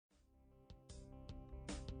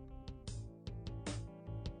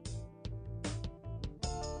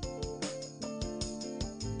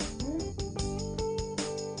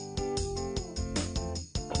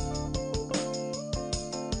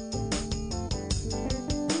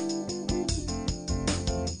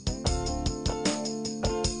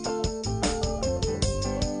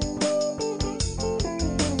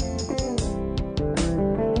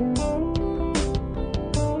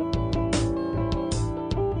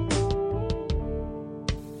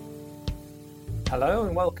Hello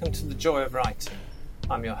and welcome to The Joy of Writing.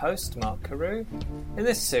 I'm your host, Mark Carew. In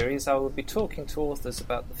this series I will be talking to authors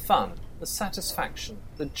about the fun, the satisfaction,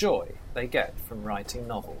 the joy they get from writing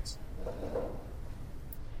novels.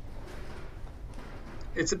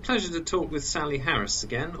 It's a pleasure to talk with Sally Harris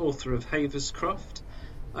again, author of Haverscroft.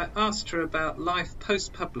 I asked her about life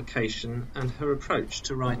post-publication and her approach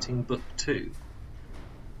to writing book 2.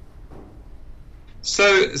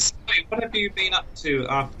 So, Sally, what have you been up to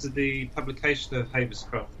after the publication of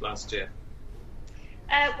Haverscroft last year?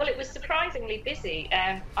 Well, it was surprisingly busy.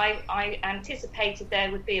 I anticipated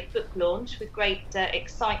there would be a book launch with great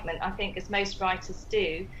excitement, I think, as most writers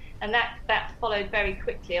do, and that followed very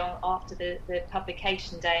quickly after the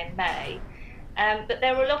publication day in May. But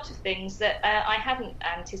there were a lot of things that I hadn't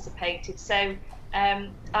anticipated. So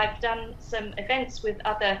I've done some events with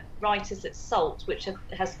other writers at SALT, which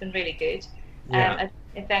has been really good. An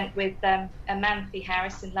event with Amantha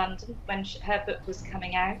Harris in London when her book was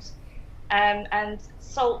coming out. And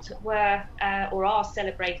SALT are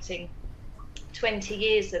celebrating 20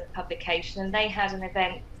 years of publication, and they had an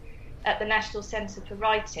event at the National Centre for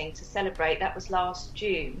Writing to celebrate. That was last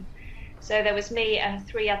June. So there was me and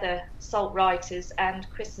 3 other SALT writers and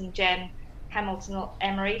Chris and Jen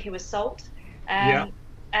Hamilton-Emery, who were SALT.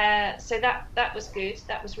 So that was good.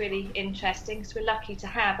 That was really interesting. So we're lucky to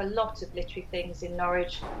have a lot of literary things in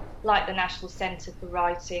Norwich, like the National Centre for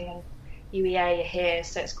Writing and UEA are here.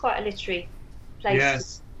 So it's quite a literary place.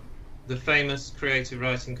 Yes, the famous creative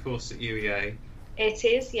writing course at UEA. It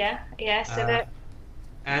is, yeah. So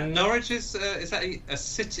and Norwich is that a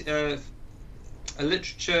city, a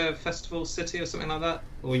literature festival city or something like that,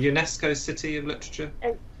 or UNESCO city of literature?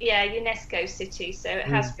 UNESCO city. So it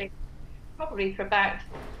has been probably for about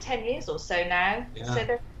 10 years or so now. Yeah. So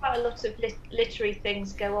there's quite a lot of literary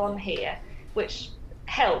things go on here, which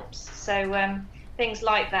helps. So things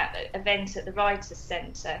like that event at the Writers'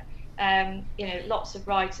 Centre, lots of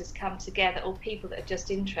writers come together, or people that are just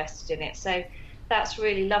interested in it. So that's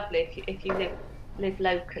really lovely if you live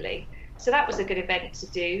locally. So that was a good event to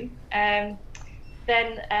do. Then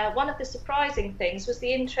one of the surprising things was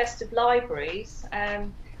the interest of libraries.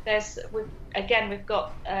 We've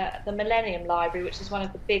got the Millennium Library, which is one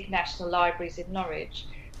of the big national libraries in Norwich.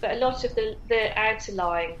 But a lot of the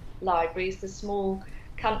outer-lying libraries, the small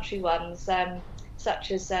country ones,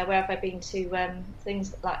 such as where have I been to,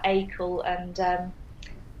 things like Acle and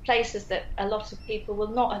places that a lot of people will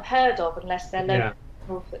not have heard of unless they're local in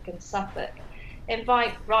Norfolk and Suffolk,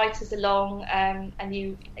 invite writers along, and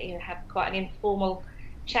you have quite an informal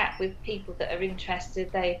chat with people that are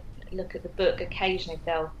interested. They look at the book. Occasionally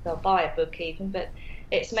they'll buy a book even, but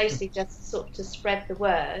it's mostly just sort of to spread the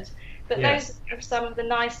word. But those are some of the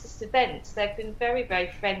nicest events. They've been very, very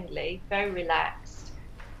friendly, very relaxed.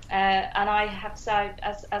 And I have to say,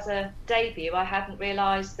 as a debut, I hadn't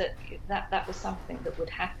realised that was something that would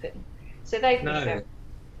happen. So they've been very...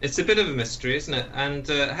 It's a bit of a mystery, isn't it? And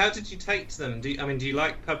how did you take to them? Do you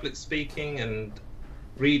like public speaking and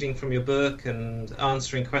reading from your book and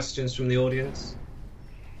answering questions from the audience?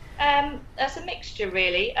 That's a mixture,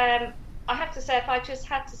 really. I have to say, if I just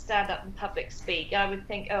had to stand up and public speak, I would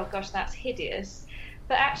think, oh gosh, that's hideous.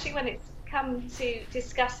 But actually, when it's come to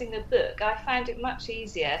discussing the book, I found it much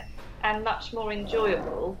easier and much more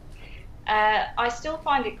enjoyable. I still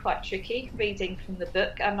find it quite tricky reading from the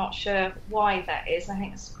book. I'm not sure why that is. I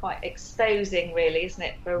think it's quite exposing, really, isn't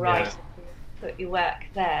it, for a writer to put your work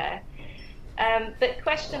there. But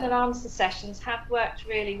question and answer sessions have worked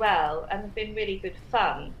really well and have been really good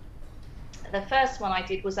fun. The first one I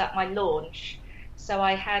did was at my launch. So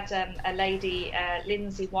I had a lady,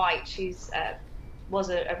 Lindsay White, was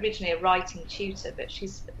originally a writing tutor, but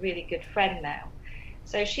she's a really good friend now.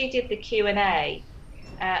 So she did the Q&A,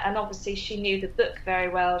 and obviously she knew the book very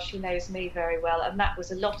well, she knows me very well, and that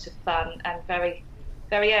was a lot of fun and very,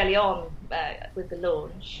 very early on with the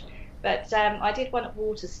launch. But I did one at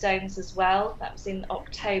Waterstones as well. That was in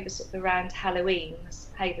October, sort of around Halloween.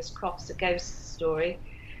 Haverscroft's A Ghost Story.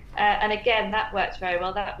 And again, that worked very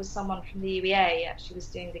well. That was someone from the UEA actually was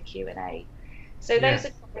doing the Q&A. So those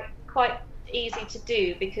are quite easy to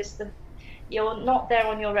do because you're not there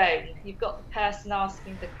on your own. You've got the person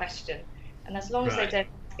asking the question. And as long as they don't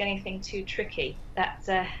ask anything too tricky, that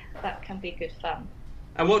can be good fun.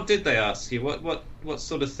 And what did they ask you? What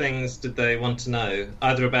sort of things did they want to know,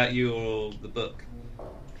 either about you or the book?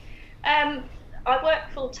 I work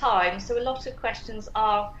full time, so a lot of questions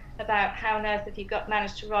are about how on earth have you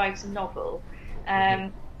managed to write a novel,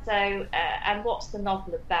 and what's the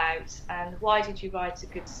novel about, and why did you write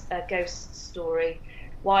a ghost story?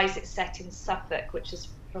 Why is it set in Suffolk, which is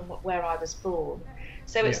from where I was born?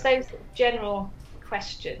 So it's those general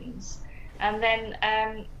questions. and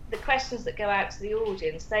then the questions that go out to the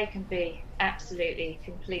audience, they can be absolutely,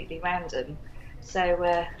 completely random.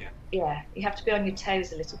 So yeah, you have to be on your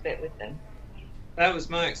toes a little bit with them. That was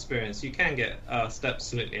my experience. You can get asked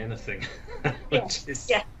absolutely anything, which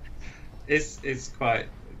is quite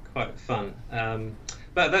fun.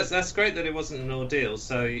 But that's great that it wasn't an ordeal.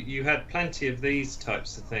 So you had plenty of these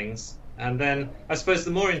types of things, and then I suppose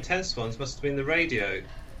the more intense ones must have been the radio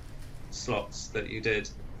slots that you did.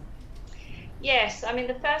 Yes, I mean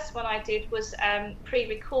the first one I did was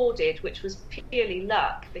pre-recorded, which was purely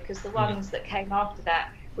luck, because the ones that came after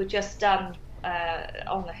that were just done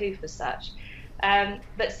on the hoof as such.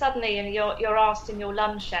 But suddenly, you're asked in your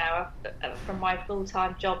lunch hour from my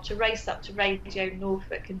full-time job to race up to Radio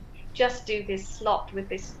Norfolk and just do this slot with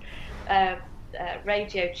this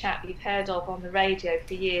radio chap you've heard of on the radio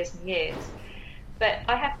for years and years. But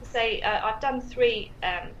I have to say, I've done 3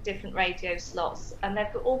 different radio slots, and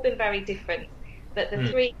they've all been very different. But the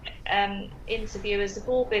 3 interviewers have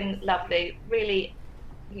all been lovely, really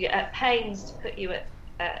at pains to put you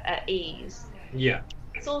at ease. Yeah.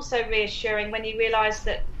 It's also reassuring when you realise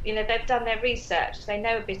that they've done their research, they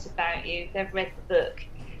know a bit about you, they've read the book,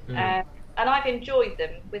 and I've enjoyed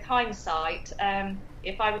them. With hindsight,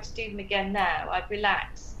 if I were to do them again now, I'd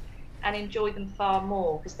relax and enjoy them far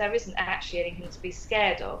more, because there isn't actually anything to be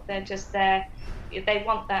scared of. They're just there. They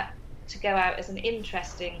want that to go out as an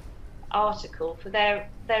interesting article for their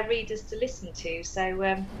readers to listen to.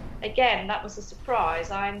 So again, that was a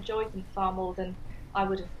surprise. I enjoyed them far more than I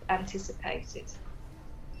would have anticipated.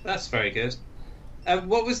 That's very good.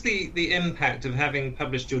 What was the impact of having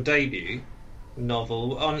published your debut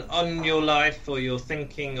novel on your life, or your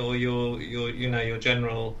thinking, or your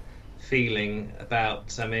general feeling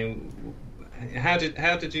about? I mean, how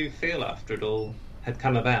did you feel after it all had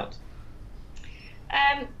come about?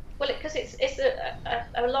 Well, because it's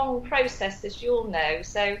a long process, as you all know.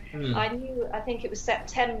 So I knew, I think it was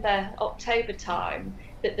September, October time,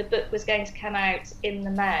 that the book was going to come out in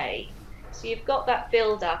the May. So you've got that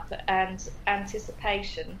build-up and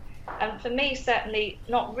anticipation. And for me, certainly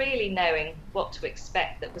not really knowing what to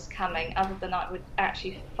expect that was coming, other than I would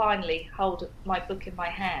actually finally hold my book in my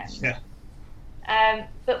hand. Yeah.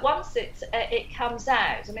 But once it comes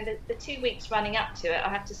out, I mean, the 2 weeks running up to it, I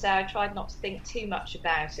have to say I tried not to think too much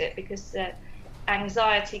about it, because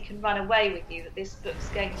anxiety can run away with you that this book's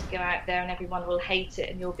going to go out there and everyone will hate it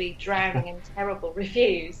and you'll be drowning in terrible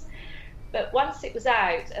reviews. But once it was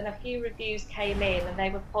out and a few reviews came in and they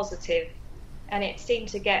were positive, and it seemed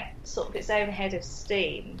to get sort of its own head of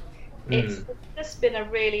steam, it's just been a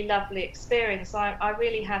really lovely experience. I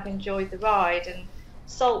really have enjoyed the ride, and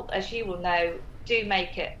Salt, as you will know, do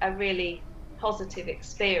make it a really positive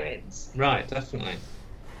experience. Right, definitely.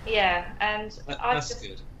 Yeah, and I just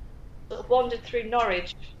good. Sort of wandered through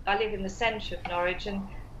Norwich. I live in the centre of Norwich, and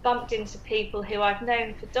bumped into people who I've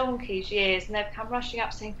known for donkey's years, and they've come rushing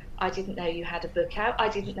up saying, I didn't know you had a book out, I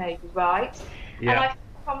didn't know you write. Yeah. And I've had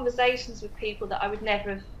conversations with people that I would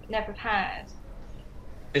never have had.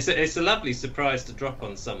 It's a lovely surprise to drop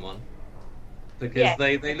on someone, because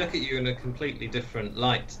they look at you in a completely different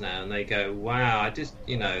light now, and they go, wow, I just,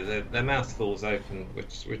 their mouth falls open,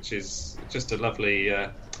 which is just a lovely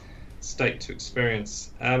state to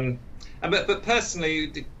experience. But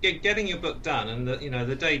personally, getting your book done, and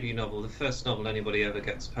the debut novel, the first novel anybody ever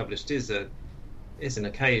gets published, is an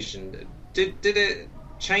occasion. Did it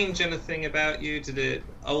change anything about you? Did it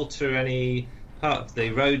alter any part of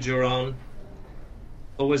the road you're on,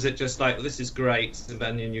 or was it just like, well, this is great, and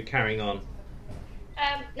then you're carrying on?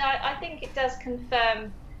 No, I think it does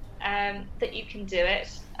confirm that you can do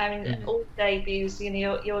it. I mean, all debuts,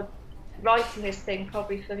 you're writing this thing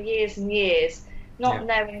probably for years and years, not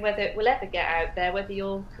knowing whether it will ever get out there, whether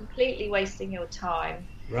you're completely wasting your time.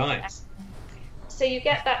 Right. So you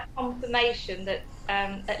get that confirmation that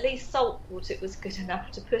at least Salt thought it was good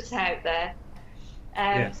enough to put out there.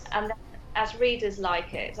 And then, as readers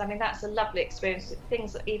like it, I mean, that's a lovely experience.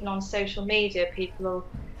 Things that even on social media, people will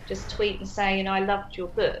just tweet and say, I loved your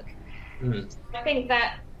book. I think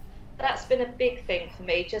that's been a big thing for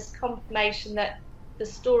me, just confirmation that the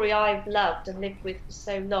story I've loved and lived with for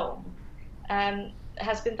so long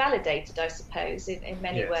has been validated, I suppose, in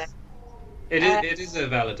many ways. It is a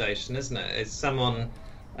validation, isn't it? It's someone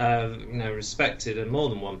respected, and more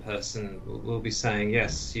than one person will be saying,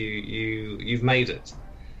 yes, you've made it.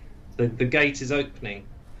 The gate is opening,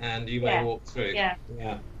 and you may walk through. Yeah.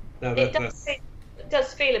 No, it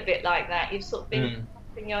does feel a bit like that. You've sort of been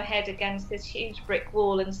bumping your head against this huge brick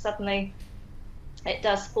wall, and suddenly it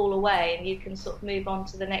does fall away, and you can sort of move on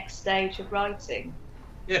to the next stage of writing.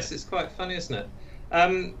 Yes, it's quite funny, isn't it?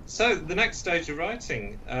 So the next stage of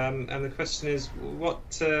writing, and the question is,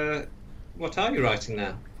 what are you writing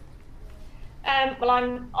now? Well,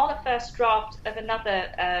 I'm on a first draft of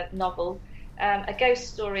another novel, a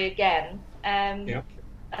ghost story again, Yeah.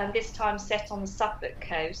 and this time set on the Suffolk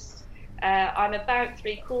coast. I'm about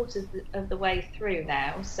 3/4 of the way through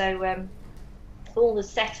now, so all the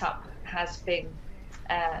setup has been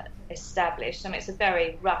established. I mean, it's a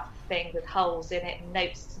very rough thing with holes in it and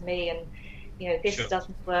notes to me, and this Sure.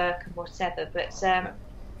 doesn't work and whatever. But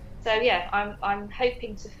so yeah, I'm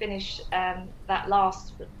hoping to finish that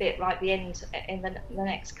last bit right at the end in the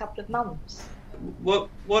next couple of months.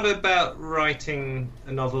 What about writing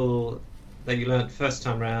a novel that you learnt first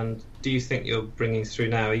time round? Do you think you're bringing through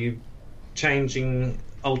now? Are you changing,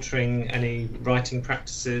 altering any writing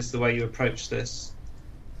practices, the way you approach this?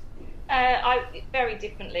 Very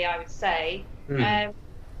differently, I would say.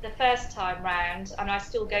 The first time round, and I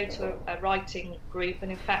still go to a writing group,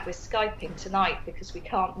 and in fact we're Skyping tonight because we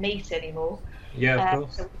can't meet anymore. Yeah, of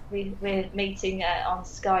course. So we're meeting on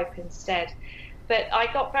Skype instead. But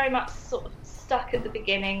I got very much sort of stuck at the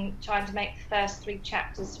beginning, trying to make the first 3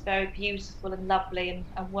 chapters very beautiful and lovely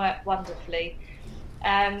and work wonderfully.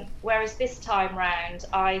 Whereas this time round,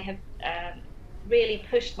 I have really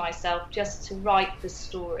pushed myself just to write the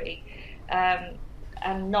story.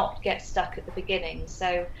 And not get stuck at the beginning.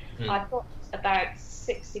 So I've got about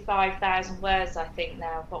 65,000 words, I think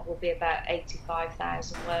now, what will be about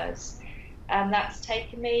 85,000 words. And that's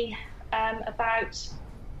taken me about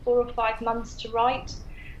 4 or 5 months to write.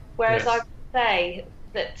 Whereas I would say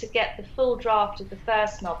that to get the full draft of the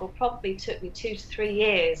first novel probably took me 2 to 3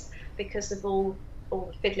 years because of all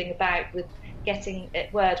the fiddling about with getting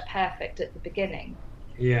it word perfect at the beginning.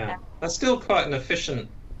 Yeah, that's still quite an efficient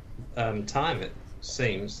time, it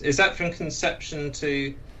seems. Is that from conception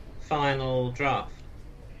to final draft?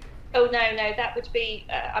 Oh no, that would be.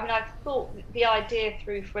 I've thought the idea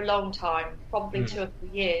through for a long time, probably 2 or 3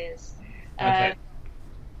 years, Okay.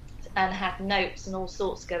 and had notes and all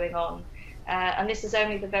sorts going on. And this is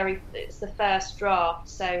only it's the first draft,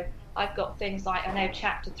 so I've got things like, I know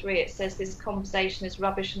chapter 3, it says this conversation is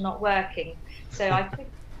rubbish and not working, so I could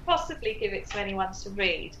possibly give it to anyone to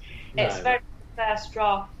read. No. It's very first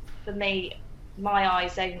draft for me, my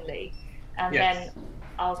eyes only, and then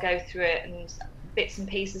I'll go through it, and bits and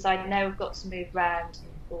pieces I know I've got to move around and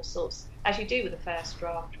all sorts, as you do with the first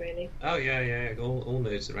draft, really. Oh yeah, all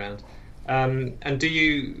moves around. And do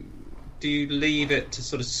you leave it to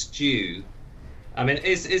sort of stew? I mean,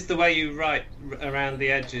 is the way you write around the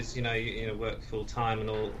edges, you work full time and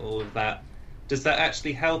all of that, does that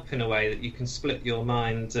actually help in a way that you can split your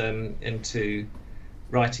mind into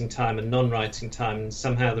writing time and non-writing time, and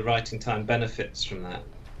somehow the writing time benefits from that?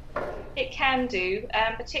 It can do,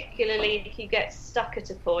 particularly if you get stuck at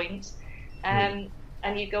a point, and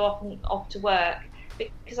you go off to work,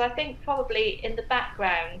 because I think probably in the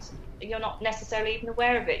background you're not necessarily even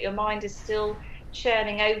aware of it. Your mind is still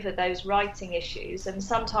churning over those writing issues, and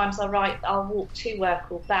sometimes I'll walk to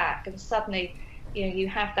work or back, and suddenly you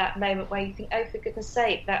have that moment where you think, oh, for goodness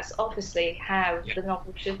sake, that's obviously how the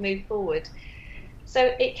novel should move forward.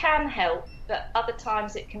 So it can help, but other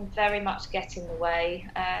times it can very much get in the way.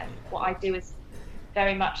 What I do is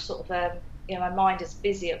very much sort of, my mind is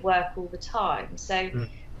busy at work all the time. So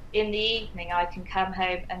in the evening I can come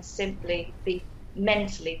home and simply be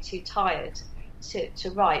mentally too tired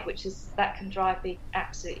to write, that can drive me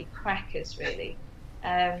absolutely crackers, really.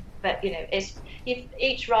 But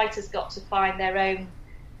each writer's got to find their own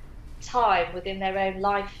time within their own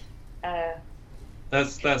life.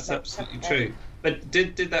 That's absolutely true. But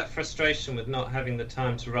did that frustration with not having the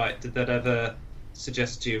time to write, did that ever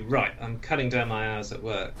suggest to you, right, I'm cutting down my hours at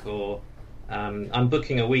work, or I'm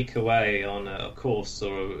booking a week away on a course,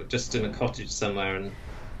 or just in a cottage somewhere? And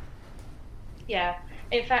yeah,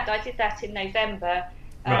 in fact, I did that in November.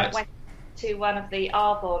 Right. Went to one of the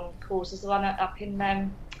Arbonne courses, the one up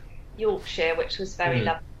in Yorkshire, which was very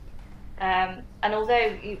lovely. And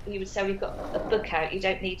although you would say we've got a book out, you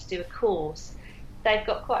don't need to do a course, they've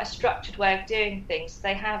got quite a structured way of doing things.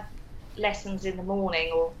 They have lessons in the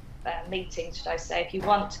morning, or meetings, should I say, if you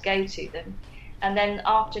want to go to them. And then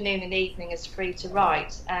afternoon and evening is free to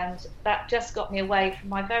write. And that just got me away from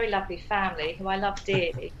my very lovely family, who I love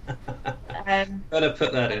dearly. Better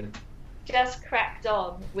put that in. Just cracked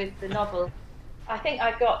on with the novel. I think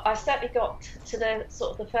I certainly got to the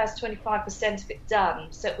sort of the first 25% of it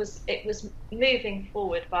done. So it was moving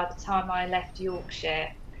forward by the time I left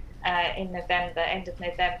Yorkshire in November, end of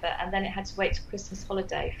November, and then it had to wait till Christmas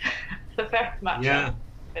holiday for very much. Yeah.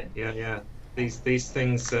 These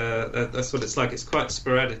things, that's what it's like. It's quite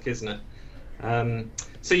sporadic, isn't it?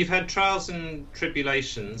 So you've had trials and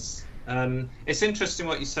tribulations. It's interesting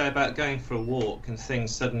what you say about going for a walk and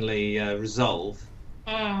things suddenly resolve.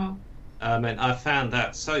 And I found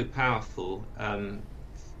that so powerful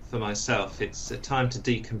for myself. It's a time to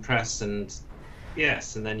decompress, and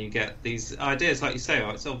yes, and then you get these ideas, like you say, oh,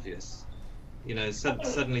 it's obvious. You know,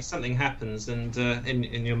 suddenly something happens, and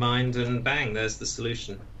in your mind, and bang, there's the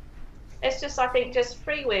solution. It's just, I think, just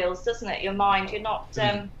freewheels, doesn't it? Your mind, you're not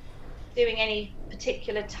doing any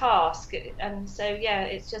particular task, and so yeah,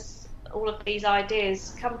 it's just all of these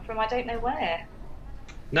ideas come from I don't know where.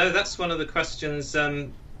 No, that's one of the questions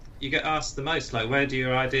you get asked the most, like, where do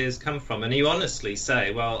your ideas come from? And you honestly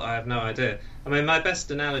say, well, I have no idea. I mean, my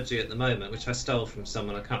best analogy at the moment, which I stole from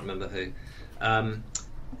someone, I can't remember who,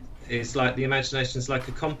 is like the imagination's like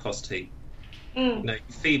a compost heap. You know,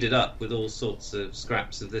 you feed it up with all sorts of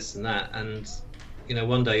scraps of this and that, and you know,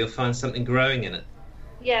 one day you'll find something growing in it.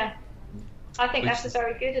 Yeah, I think that's a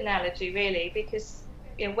very good analogy, really, because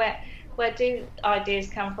you know, where do ideas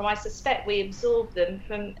come from? I suspect we absorb them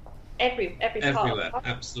from everywhere, part.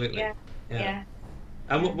 Absolutely. Yeah.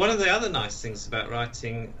 And one of the other nice things about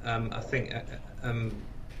writing, I think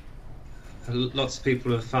lots of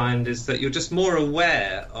people have found, is that you're just more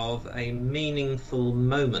aware of a meaningful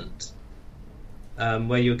moment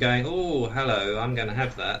where you're going, oh, hello, I'm going to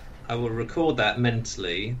have that. I will record that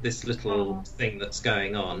mentally, this little thing that's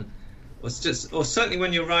going on. Or certainly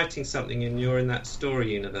when you're writing something and you're in that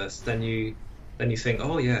story universe, then you think,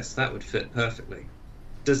 oh yes, that would fit perfectly.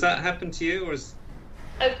 Does that happen to you, or is?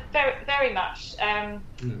 Oh, very, very much.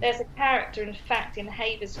 There's a character, in fact, in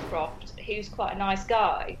Haverscroft who's quite a nice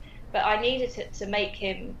guy, but I needed it to make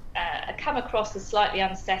him come across as slightly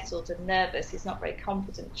unsettled and nervous. He's not a very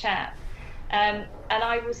confident chap, and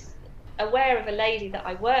I was aware of a lady that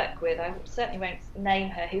I work with. I certainly won't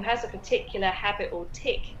name her, who has a particular habit or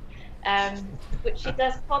tick, which she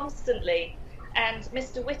does constantly. And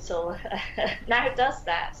Mr. Whittle now does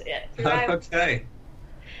that throughout. Okay.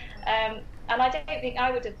 And I don't think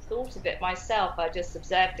I would have thought of it myself. I just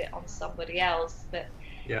observed it on somebody else. But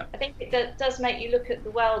yeah, I think it does make you look at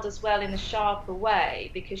the world as well in a sharper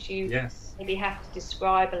way, because you maybe have to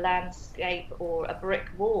describe a landscape or a brick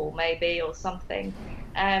wall, maybe, or something.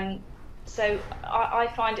 So I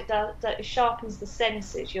find it sharpens the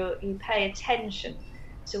senses. You pay attention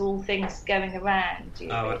to all things going around you.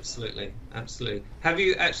 Oh, absolutely. Have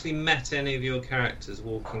you actually met any of your characters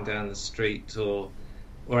walking down the street or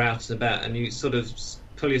out and about, and you sort of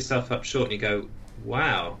pull yourself up short and you go,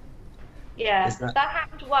 wow? Yeah, that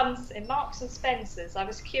happened once in Marks and Spencer's. I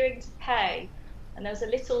was queuing to pay, and there was a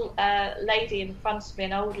little lady in front of me,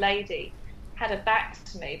 an old lady, had her back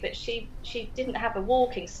to me, but she didn't have a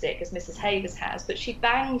walking stick as Mrs. Havers has, but she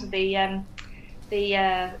banged the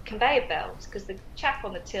conveyor belt because the chap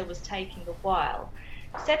on the till was taking a while.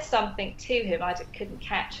 Said something to him, I couldn't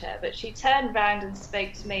catch her, but she turned round and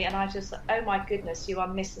spoke to me, and I just thought, oh my goodness, you are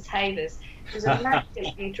Mrs. Havers. She was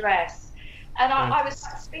immaculately dressed, and I was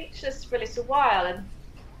speechless for a little while. And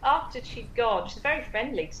after she'd gone, she's very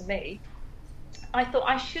friendly to me, I thought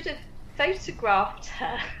I should have photographed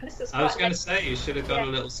her. I was going to say, you should have got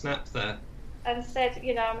a little snap there. And said,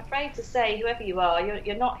 you know, I'm afraid to say, whoever you are,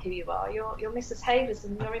 you're not who you are. You're Mrs. Havers,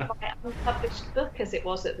 and you're in my unpublished book, as it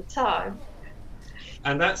was at the time.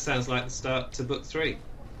 And that sounds like the start to book 3,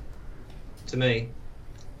 to me.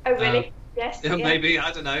 Oh, really? Yes. Yeah. Maybe,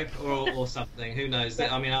 I don't know, or something. Who knows?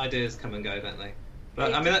 I mean, ideas come and go, don't they?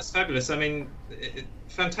 But I mean, that's fabulous. I mean,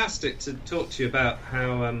 fantastic to talk to you about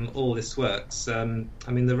how all this works. I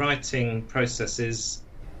mean, the writing process is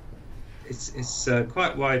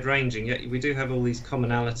quite wide-ranging, yet we do have all these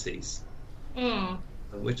commonalities,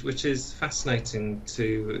 which is fascinating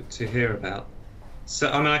to hear about. So,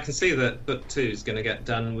 I mean, I can see that book 2 is going to get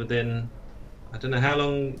done within, I don't know, how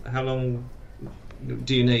long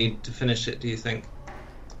do you need to finish it, do you think?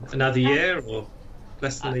 Another year or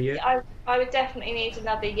less than a year? I would definitely need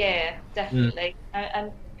another year, definitely.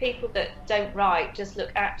 And people that don't write just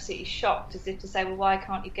look absolutely shocked, as if to say, well, why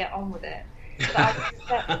can't you get on with it?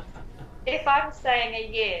 But if I'm saying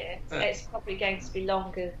a year, it's probably going to be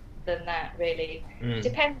longer than that, really.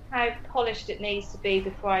 Depends how polished it needs to be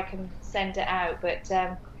before I can send it out. But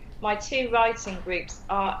my 2 writing groups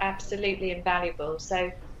are absolutely invaluable.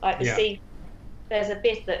 So, like this evening, there's a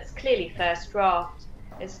bit that's clearly first draft.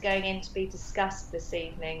 It's going in to be discussed this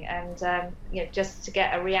evening, and you know, just to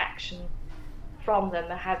get a reaction from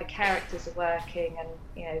them, how the characters are working, and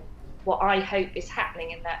you know, what I hope is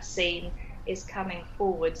happening in that scene is coming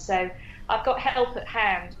forward. So I've got help at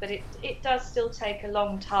hand, but it does still take a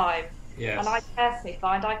long time. Yes. And I personally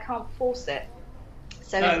find I can't force it.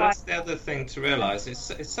 So no, that's the other thing to realise.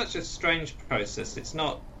 It's such a strange process. It's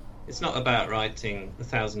not about writing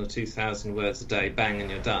 1,000 or 2,000 words a day, bang,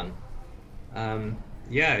 and you're done.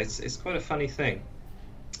 It's quite a funny thing.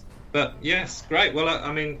 But yes, great. Well,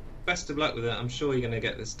 I mean, best of luck with it. I'm sure you're going to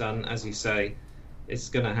get this done. As you say, it's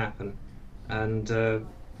going to happen. And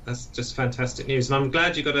that's just fantastic news. And I'm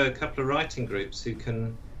glad you got a couple of writing groups who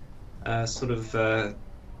can aid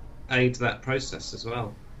that process as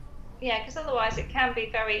well. Yeah, because otherwise it can be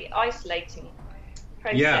very isolating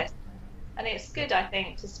process. Yeah. And it's good, I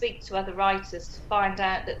think, to speak to other writers to find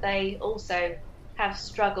out that they also have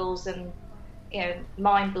struggles and,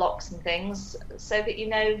 mind blocks and things, so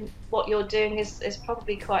that what you're doing is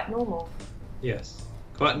probably quite normal. Yes,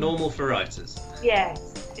 quite normal for writers.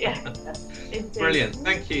 Yes, yeah. Brilliant.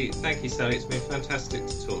 Thank you, Sally. It's been fantastic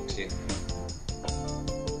to talk to you.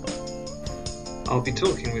 I'll be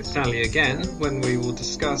talking with Sally again when we will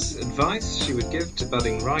discuss advice she would give to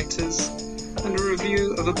budding writers and a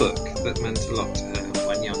review of a book that meant a lot to her.